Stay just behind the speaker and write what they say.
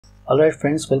Alright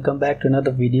friends, welcome back to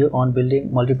another video on building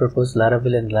multipurpose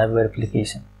Laravel and Livewire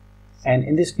application. And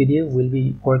in this video, we'll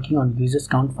be working on users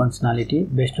count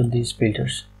functionality based on these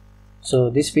filters. So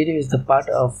this video is the part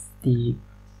of the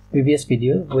previous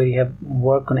video where we have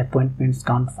worked on appointments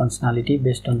count functionality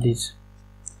based on these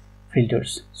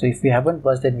filters. So if you haven't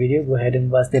watched that video, go ahead and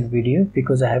watch that video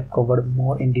because I have covered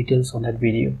more in details on that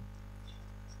video.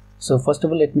 So first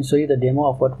of all, let me show you the demo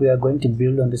of what we are going to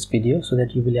build on this video so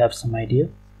that you will have some idea.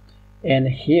 And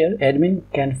here admin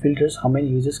can filter how many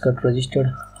users got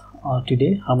registered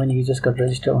today, how many users got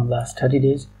registered on last 30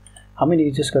 days, how many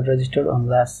users got registered on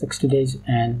last 60 days,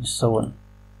 and so on.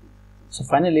 So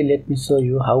finally, let me show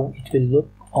you how it will look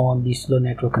on the slow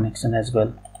network connection as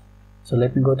well. So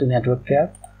let me go to network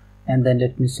tab and then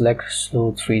let me select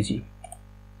slow 3G.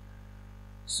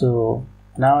 So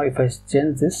now if I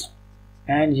change this,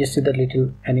 and you see the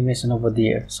little animation over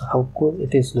there, so how cool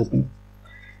it is looking.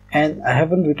 And I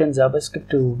haven't written JavaScript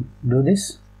to do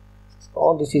this.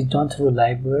 All this is done through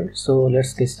Livewire. So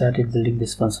let's get started building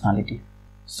this functionality.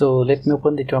 So let me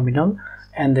open the terminal,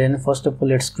 and then first of all,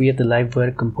 let's create the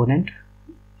Livewire component.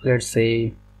 Let's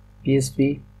say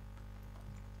PHP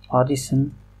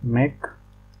artisan make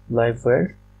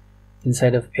Livewire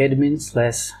inside of admin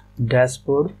slash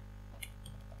dashboard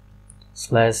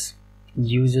slash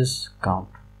users count.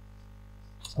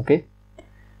 Okay,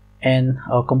 and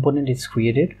our component is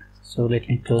created. So let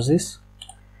me close this,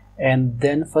 and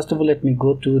then first of all, let me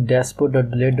go to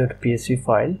dashboard.delete.php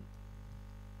file.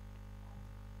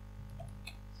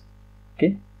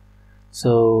 Okay,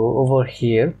 so over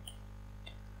here,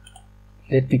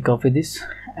 let me copy this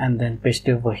and then paste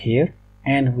it over here,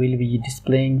 and we'll be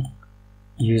displaying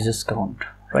users count,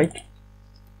 right?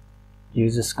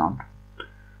 Users count.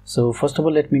 So first of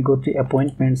all, let me go to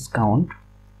appointments count,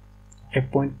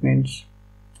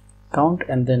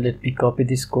 and then let me copy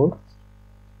this code,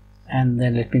 and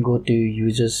then let me go to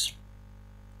users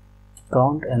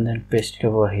count and then paste it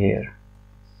over here,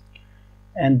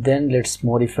 and then let's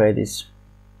modify this.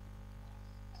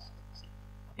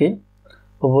 Okay,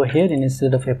 over here,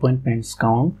 instead of appointments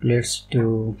count, let's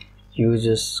do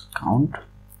users count,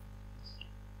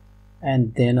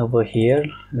 and then over here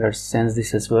let's change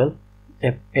this as well,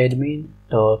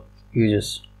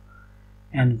 admin.users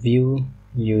and view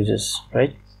users,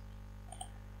 right?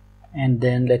 And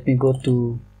then let me go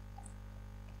to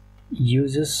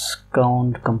users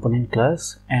count component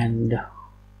class, and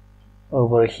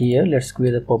over here let's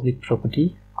create a public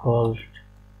property called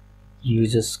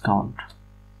users count.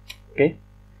 Okay,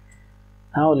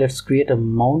 now let's create a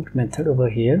mount method over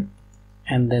here,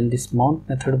 and then this mount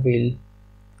method will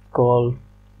call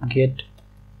get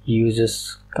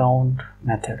users count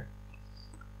method.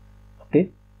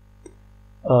 Okay,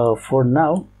 for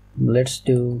now let's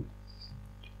do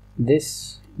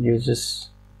this users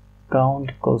count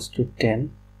equals to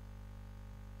 10.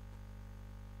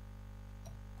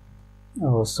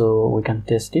 So we can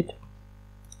test it.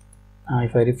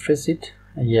 If I refresh it,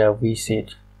 yeah, we see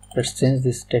it. Let's change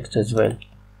this text as well.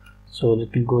 So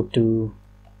let me go to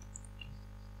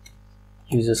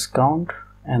users count,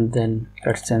 and then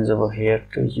let's change over here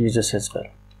to users as well.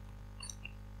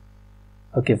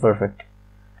 Okay, perfect.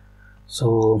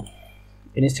 So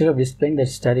instead of displaying the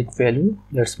static value,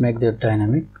 let's make that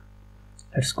dynamic.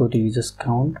 Let's go to users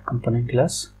count component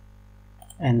class,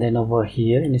 and then over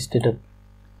here, instead of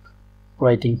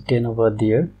writing 10 over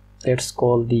there, let's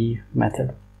call the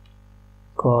method.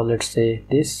 Call, let's say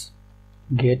this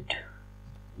get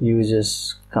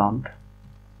users count.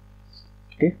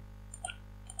 Okay,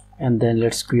 and then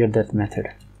let's create that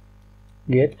method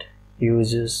get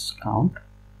users count,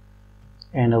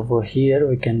 and over here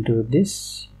we can do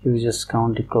this users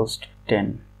count equals to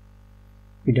 10.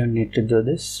 We don't need to do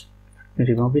this. We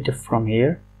remove it from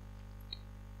here,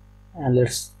 and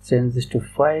let's change this to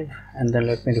 5, and then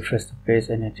let me refresh the page,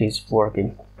 and it is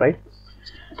working, right?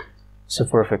 So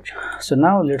perfect. So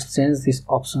now let's change these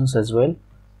options as well.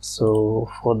 So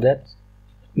for that,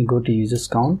 we go to users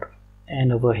count,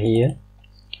 and over here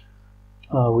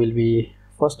will be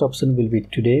first option will be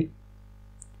today,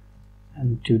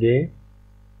 and today,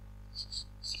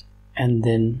 and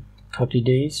then 30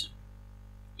 days,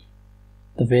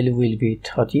 the value will be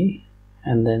 30,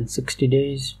 and then 60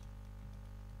 days,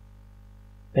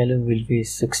 value will be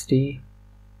 60.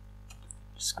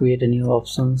 Let's create a new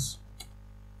options,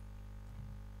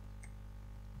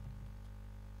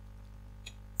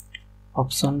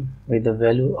 option with the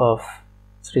value of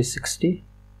 360,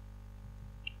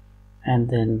 and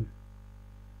then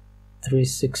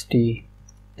 360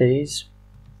 days.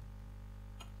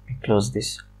 We close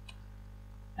this,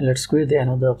 and let's create the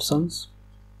another options,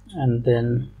 and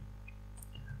then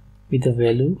with the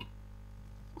value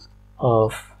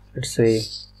of, let's say,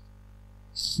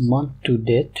 month to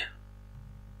date,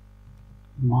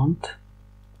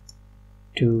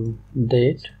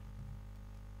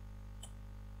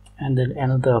 and then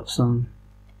another option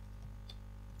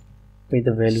with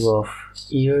the value of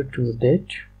year to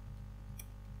date.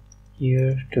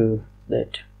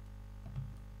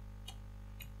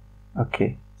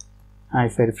 Okay,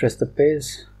 if I refresh the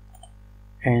page,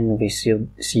 and we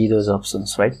see those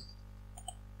options, right?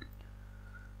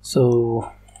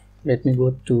 So let me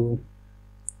go to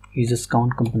users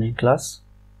count component class,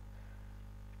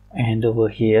 and over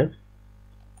here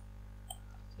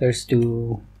let's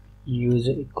do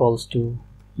user equals to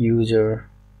user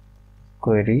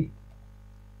query,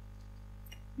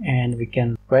 and we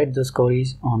can write those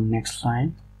queries on next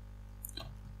line.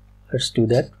 Let's do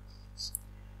that,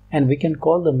 and we can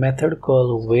call the method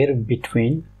called where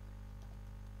between,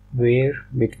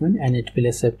 and it will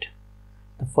accept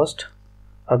the first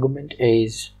argument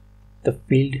is the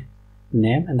field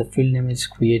name, and the field name is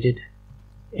created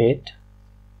 8,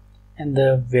 and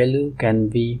the value can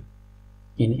be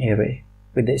in array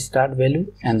with the start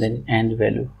value and then end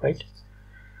value, right?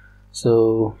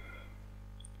 So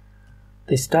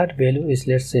the start value is,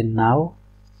 let's say, now,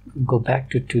 go back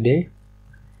to today,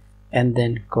 and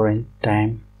then current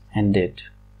time and date,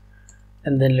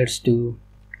 and then let's do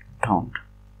count.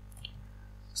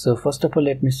 So first of all,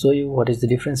 let me show you what is the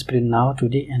difference between now,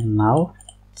 today, and now.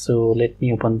 So let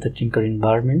me open the Tinker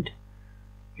environment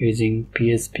using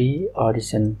PHP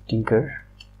Artisan Tinker,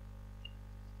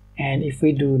 and if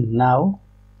we do now,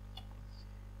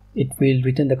 it will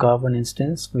return the carbon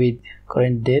instance with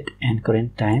current date and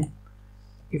current time.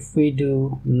 If we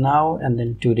do now and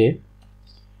then today,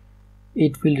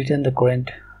 it will return the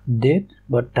current date,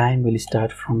 but time will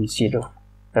start from 0.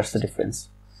 That's the difference.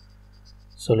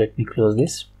 So let me close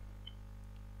this,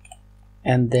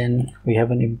 and then we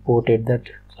haven't imported that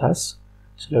class,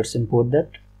 so let's import that,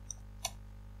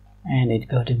 and it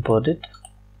got imported.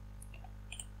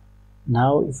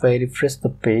 Now if I refresh the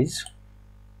page,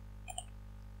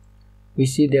 we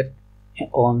see that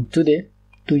on today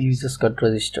 2 users got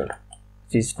registered,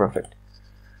 which is perfect.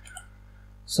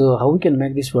 So how we can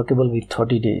make this workable with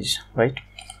 30 days, right?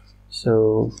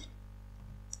 So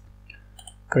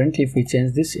currently if we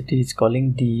change this, it is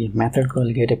calling the method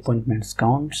called get appointments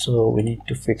count, so we need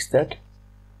to fix that.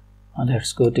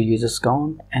 Let's go to users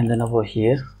count, and then over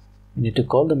here we need to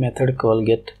call the method called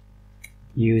get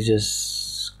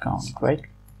users count, right?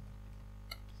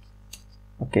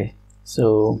 Okay,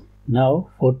 so now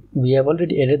we have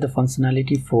already added the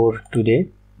functionality for today.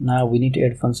 Now we need to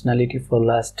add functionality for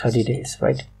last 30 days,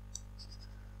 right?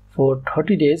 For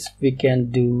 30 days we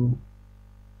can do,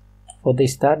 for the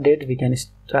start date we can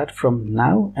start from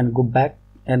now and go back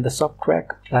and the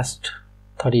subtract last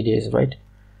 30 days, right?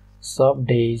 Sub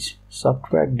days,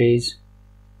 subtract days,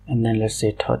 and then let's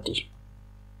say 30.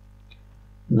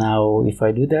 Now if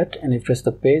I do that and refresh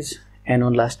the page, and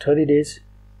on last 30 days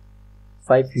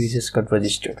 5 users got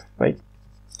registered, right?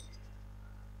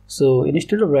 So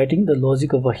instead of writing the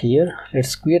logic over here,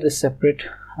 let's create a separate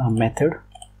method.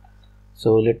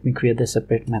 So let me create the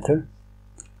separate method.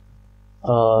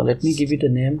 Let me give it a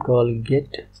name called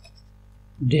get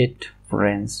date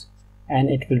friends, and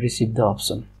it will receive the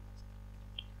option.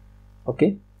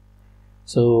 Okay,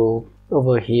 so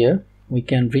over here we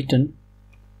can return,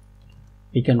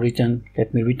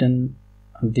 let me return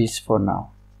this for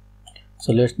now.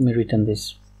 So let me return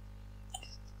this.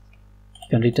 You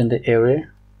can return the array,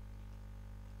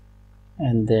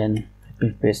 and then let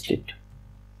me paste it.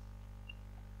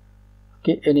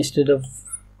 Okay, and instead of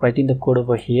writing the code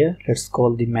over here, let's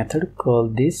call the method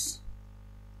called this,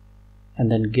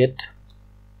 and then get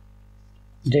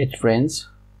date friends,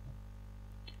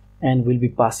 and we'll be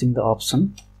passing the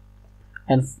option,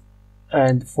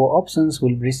 and for options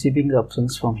we'll be receiving the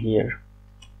options from here,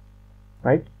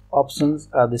 right? Options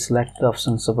are the selected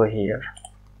options over here.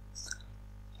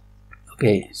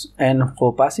 Okay, and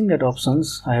for passing that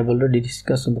options, I have already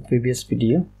discussed on the previous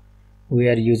video, we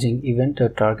are using event or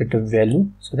targeted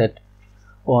value, so that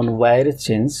on wire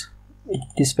change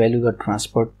this value got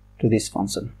transferred to this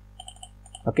function.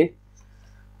 Okay,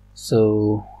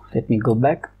 so let me go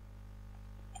back,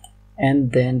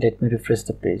 and then let me refresh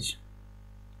the page,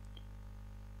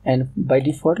 and by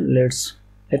default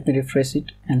let me refresh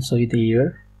it and show you the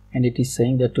error, and it is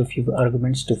saying that too few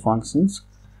arguments to functions.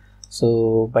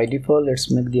 So by default let's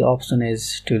make the option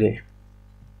as today.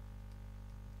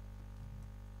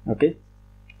 Okay,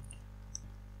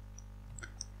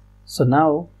 so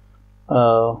now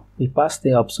we passed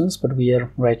the options, but we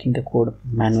are writing the code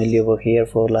manually over here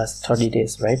for last 30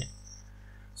 days, right?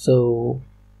 So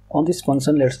on this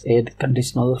function, let's add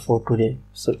conditional for today.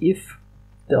 So if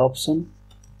the option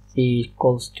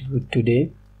equals to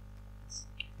today,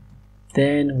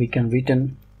 then we can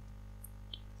return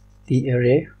the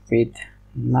array with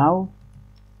now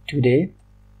today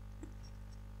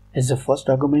as the first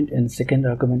argument and second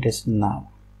argument is now.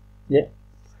 Yeah,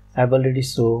 I've already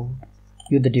showed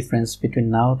you the difference between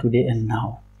now, today and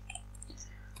now.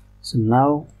 So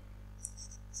now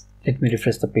let me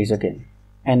refresh the page again,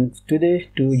 and today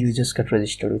 2 users got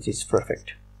registered, which is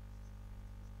perfect.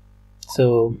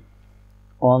 So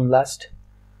on last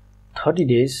 30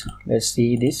 days, let's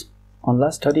see this. On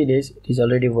last 30 days it is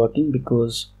already working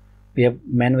because we have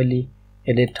manually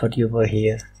added 30 over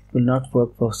here. It will not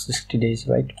work for 60 days,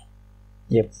 right?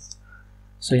 Yep.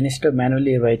 So instead of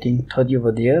manually writing 30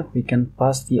 over there, we can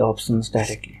pass the options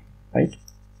directly, right?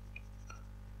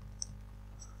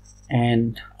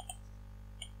 And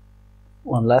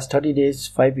on last 30 days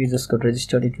 5 users got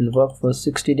registered. It will work for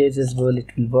 60 days as well.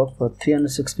 It will work for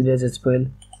 360 days as well.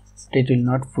 It will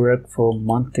not work for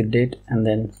month to date and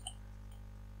then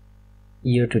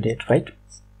year to date, right?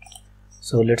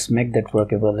 So let's make that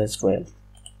workable as well.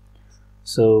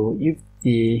 So if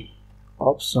the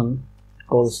option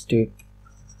equals to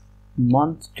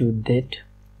month to date,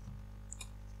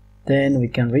 then we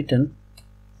can return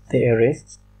the array.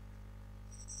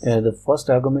 The first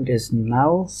argument is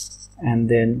now, and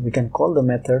then we can call the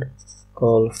method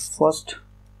called first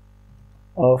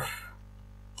of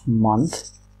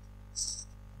month,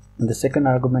 and the second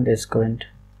argument is current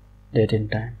date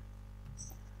and time.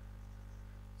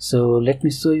 So let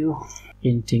me show you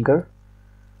in Tinker.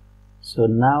 So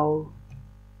now,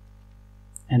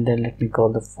 and then let me call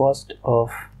the first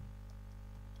of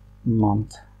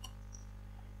month,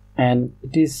 and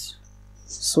it is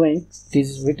showing, it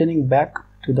is returning back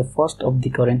to the first of the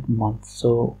current month.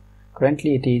 So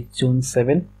currently it is June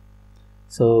 7,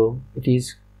 so it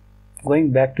is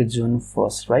going back to June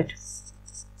 1st, right?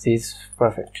 This is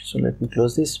perfect. So let me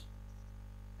close this,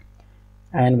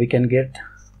 and we can get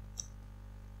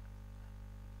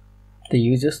the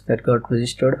users that got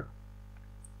registered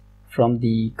from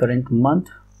the current month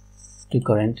to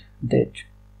current date,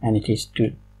 and it is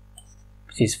 2,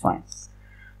 which is fine.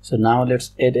 So now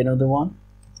let's add another one.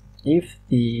 If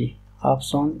the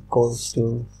option equals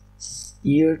to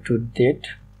year to date,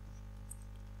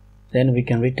 then we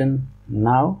can return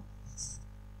now,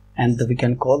 and we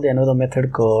can call the another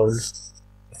method called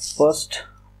first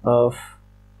of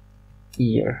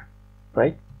year,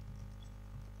 right?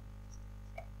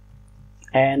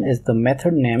 And as the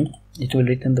method name, it will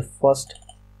return the first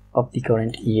of the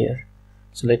current year.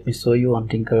 So let me show you on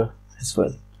Tinker as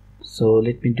well. So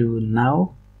let me do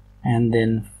now, and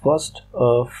then first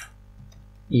of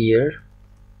year,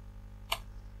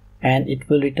 and it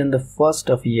will return the first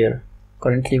of year.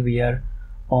 Currently we are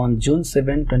on June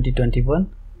 7, 2021,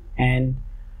 and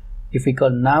if we call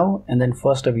now and then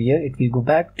first of year, it will go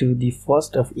back to the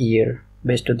first of year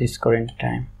based on this current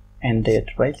time and date,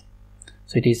 right?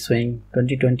 So it is showing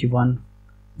 2021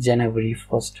 January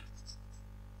 1st,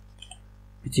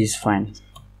 which is fine.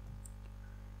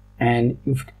 And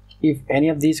if any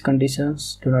of these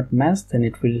conditions do not match, then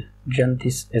it will run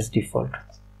this as default.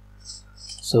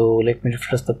 So let me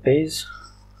refresh the page,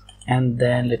 and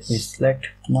then let me select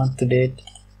month to date.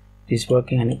 It is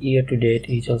working, and year to date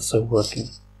is also working.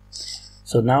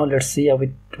 So now let's see how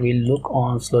it will look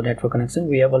on slow network connection.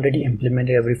 We have already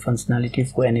implemented every functionality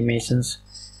for animations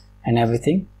and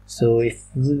everything. So if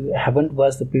you haven't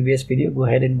watched the previous video, go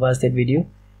ahead and watch that video,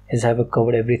 as I have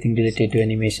covered everything related to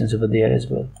animations over there as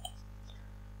well.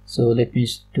 So let me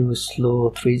do slow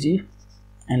 3G,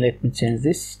 and let me change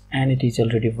this, and it is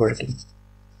already working.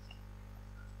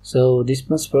 So this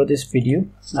much for this video.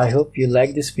 I hope you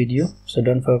like this video. So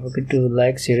don't forget to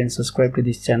like, share and subscribe to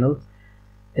this channel,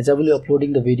 as I will be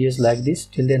uploading the videos like this.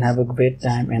 Till then, have a great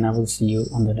time, and I will see you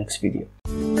on the next video.